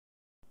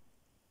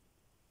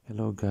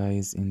Hello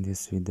guys, in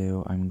this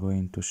video I'm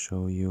going to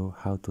show you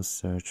how to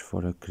search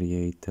for a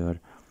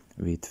creator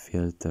with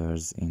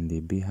filters in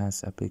the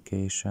Behance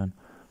application.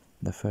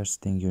 The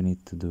first thing you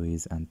need to do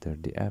is enter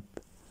the app.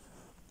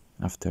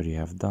 After you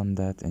have done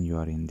that and you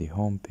are in the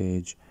home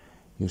page,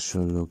 you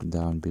should look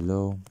down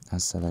below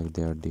and select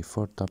there the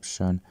fourth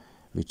option,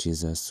 which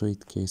is a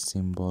suitcase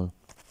symbol.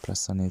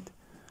 Press on it,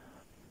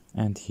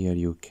 and here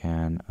you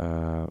can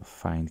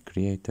find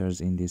creators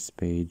in this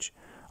page,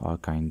 all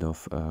kind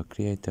of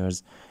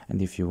creators. And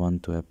if you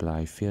want to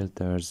apply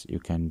filters, you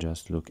can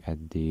just look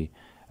at the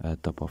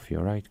top of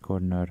your right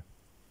corner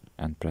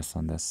and press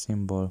on the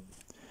symbol,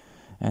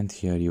 and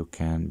here you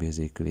can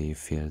basically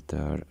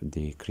filter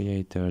the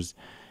creators.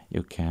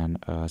 You can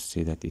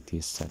see that it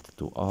is set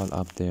to all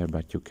up there,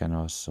 but you can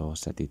also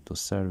set it to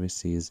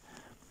services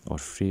or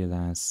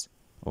freelance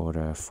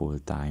or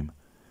full-time.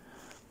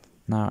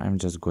 Now I'm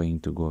just going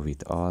to go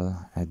with all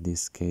at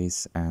this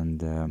case,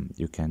 and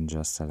you can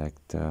just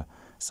select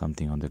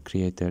something on the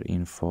creator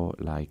info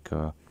like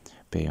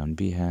pay on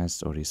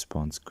Behance or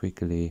response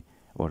quickly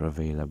or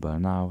available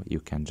now. You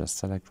can just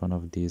select one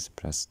of these,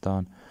 press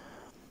done.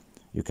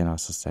 You can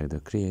also select the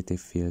creative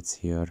fields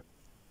here,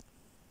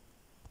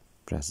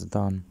 press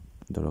done,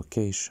 the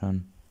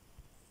location,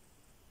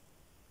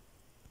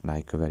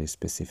 like a very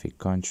specific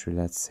country,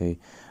 let's say,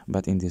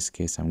 but in this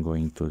case I'm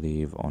going to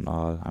leave on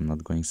all. I'm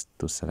not going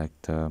to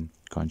select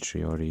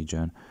country or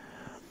region.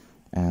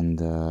 And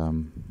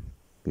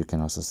you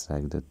can also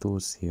select the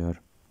tools here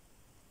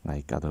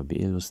like Adobe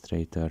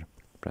Illustrator,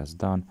 press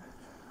done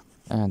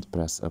and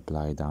press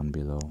apply down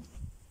below,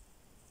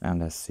 and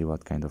let's see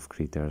what kind of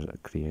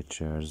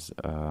creatures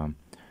are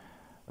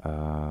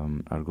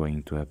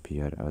going to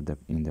appear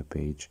in the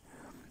page.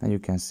 And you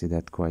can see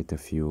that quite a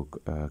few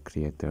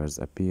creators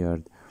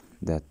appeared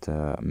that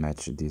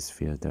match these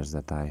filters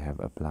that I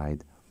have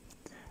applied.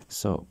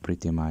 So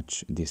pretty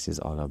much this is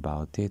all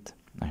about it.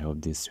 I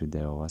hope this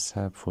video was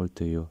helpful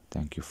to you.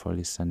 Thank you for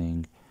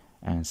listening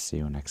and see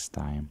you next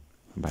time.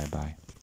 Bye bye.